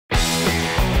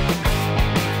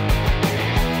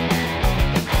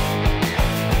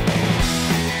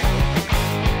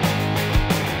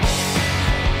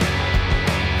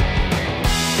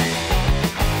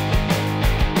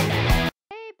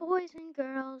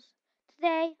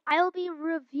today I will be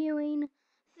reviewing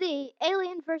the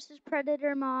Alien vs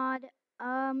Predator mod,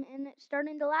 and it's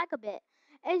starting to lag a bit.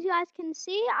 As you guys can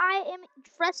see, I am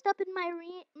dressed up in my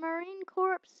Marine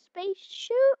Corps space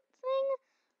suit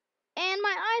thing, and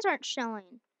my eyes aren't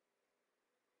showing.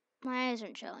 My eyes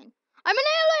aren't showing. I'm an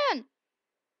alien!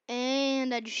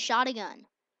 And I just shot a gun.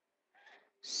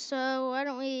 So why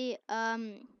don't we,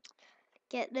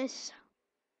 get this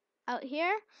out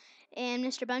here? And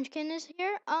Mr. Bunchkin is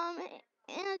here.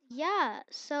 And yeah,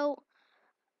 so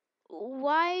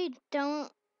why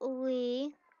don't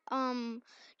we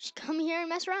just come here and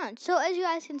mess around? So as you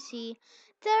guys can see,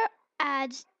 there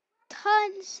adds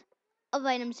tons of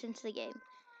items into the game.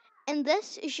 And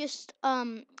this is just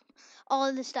all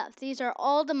of the stuff. These are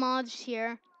all the mods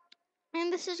here.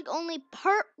 And this is only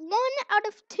part 1 out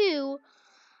of 2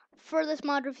 for this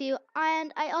mod review.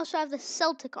 And I also have the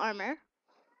Celtic armor,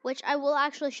 which I will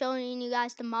actually show you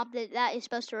guys the mob that is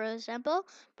supposed to resemble.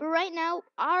 But right now,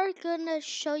 I'm gonna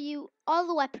show you all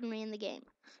the weaponry in the game.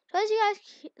 So as you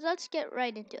guys, let's get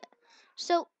right into it.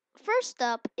 So first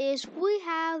up is we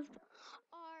have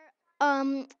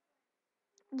our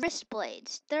wrist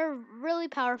blades. They're really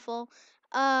powerful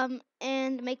and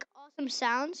make awesome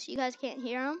sounds. You guys can't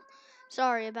hear them.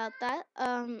 Sorry about that.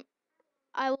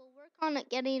 I will work on it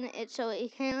getting it so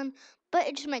it can, but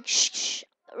it just makes shh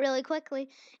really quickly,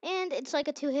 and it's like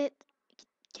a 2-hit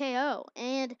KO.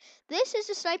 And this is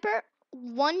a sniper,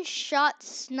 one shot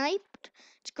sniped.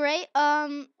 It's great.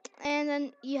 And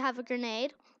then you have a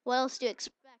grenade. What else do you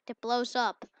expect? It blows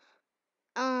up.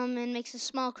 And makes a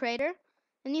small crater.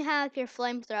 Then you have your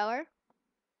flamethrower,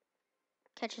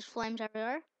 catches flames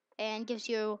everywhere, and gives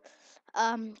you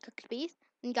cooked beef.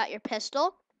 Then you got your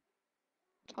pistol.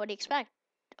 What do you expect?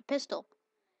 A pistol.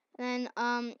 Then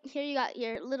here you got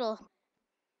your little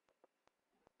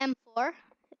M4.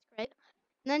 It's great.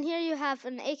 And then here you have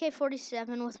an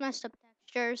AK-47 with messed up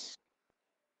textures.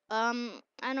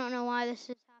 I don't know why this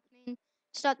is happening.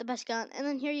 It's not the best gun. And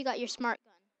then here you got your smart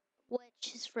gun,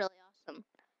 which is really awesome.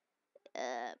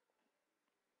 Uh,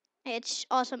 it's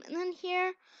awesome. And then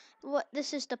here,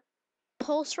 this is the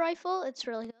pulse rifle. It's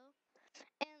really cool.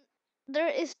 And there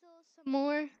is still some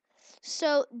more.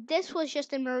 So this was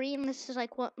just in Marine. This is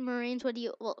like what Marines would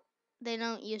use. Well, they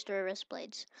don't use their wrist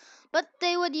blades, but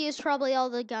they would use probably all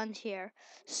the guns here.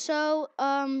 So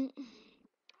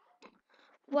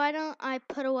why don't I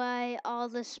put away all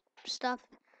this stuff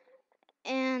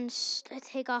and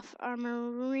take off our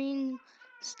Marine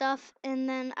stuff, and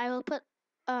then I will put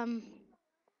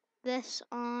this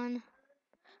on.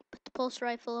 Put the pulse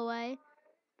rifle away.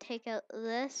 Take out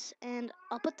this, and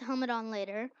I'll put the helmet on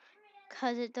later,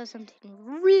 because it does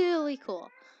something really cool.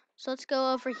 So let's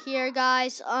go over here,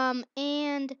 guys.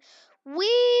 And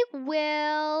we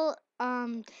will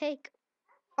take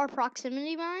our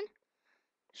proximity mine,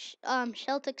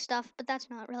 Celtic stuff, but that's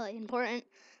not really important.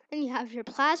 Then you have your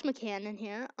plasma cannon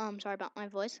here. Sorry about my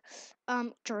voice.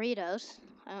 Doritos.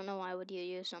 I don't know why would you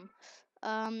use them.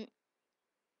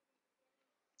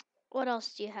 What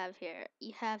else do you have here?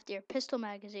 You have your pistol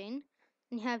magazine,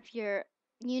 and you have your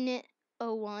unit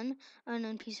 01,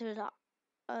 unknown piece of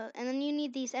and then you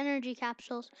need these energy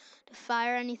capsules to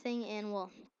fire anything, and well,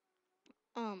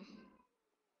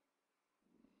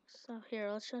 so here,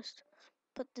 let's just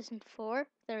put this in 4.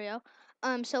 There we go.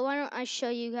 So why don't I show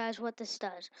you guys what this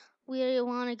does? We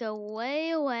want to go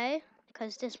way away,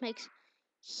 because this makes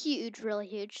huge, really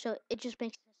huge. So it just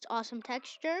makes this awesome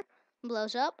texture,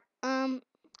 blows up. Then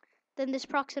this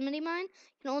proximity mine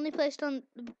can only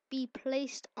be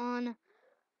placed on.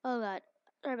 Oh god,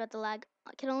 sorry about the lag.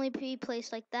 It can only be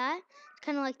placed like that. It's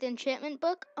kind of like the enchantment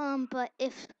book. But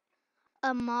if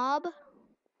a mob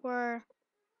were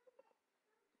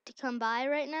to come by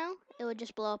right now, it would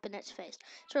just blow up in its face.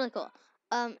 It's really cool.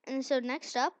 And so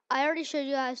next up, I already showed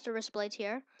you guys the wrist blades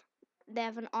here. They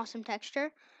have an awesome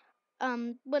texture.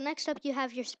 But next up you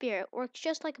have your spear. It works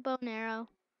just like a bow and arrow.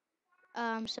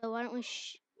 So why don't we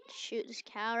shoot this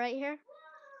cow right here?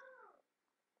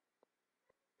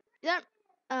 Yep.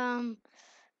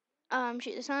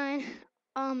 Shoot the sign.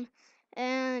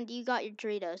 And you got your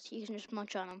Doritos. You can just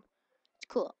munch on them. It's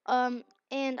cool.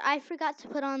 And I forgot to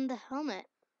put on the helmet.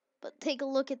 But take a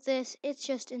look at this. It's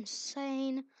just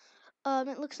insane.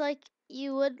 It looks like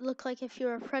you would look like if you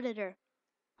were a predator.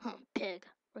 Huh, pig.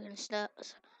 We're gonna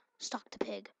stalk the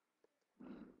pig.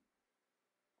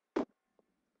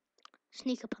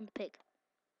 Sneak up on the pig.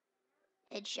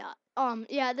 Headshot.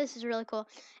 Yeah, this is really cool.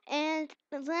 And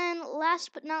then,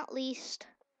 last but not least,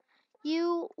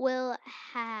 you will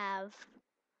have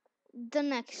the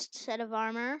next set of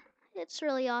armor. It's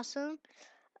really awesome.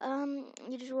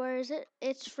 Where is it?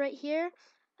 It's right here.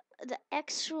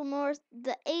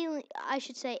 the alien, I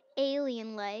should say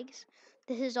alien legs.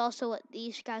 This is also what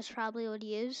these guys probably would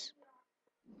use.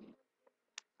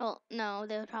 Well, no,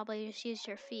 they would probably just use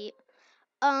your feet.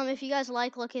 If you guys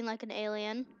like looking like an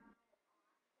alien,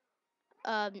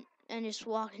 and just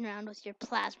walking around with your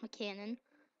plasma cannon,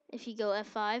 if you go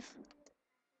F5.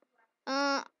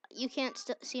 You can't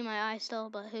see my eye still,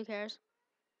 but who cares?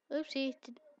 Oopsie.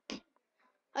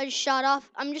 I just shot off.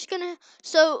 I'm just gonna.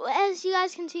 So, as you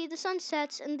guys can see, the sun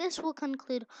sets, and this will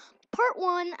conclude part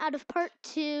 1 out of part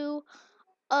 2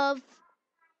 of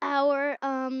our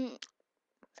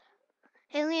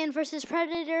Alien versus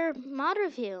Predator mod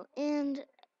review. And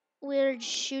we're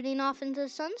shooting off into the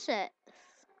sunset.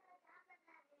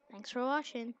 Thanks for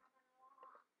watching.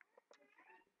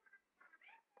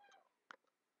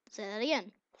 Say that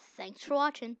again. Thanks for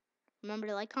watching. Remember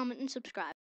to like, comment, and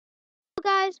subscribe. So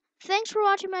guys, thanks for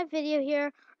watching my video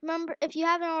here. Remember, if you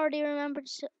haven't already, remember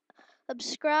to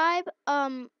subscribe,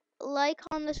 like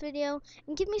on this video,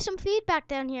 and give me some feedback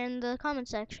down here in the comment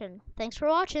section. Thanks for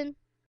watching.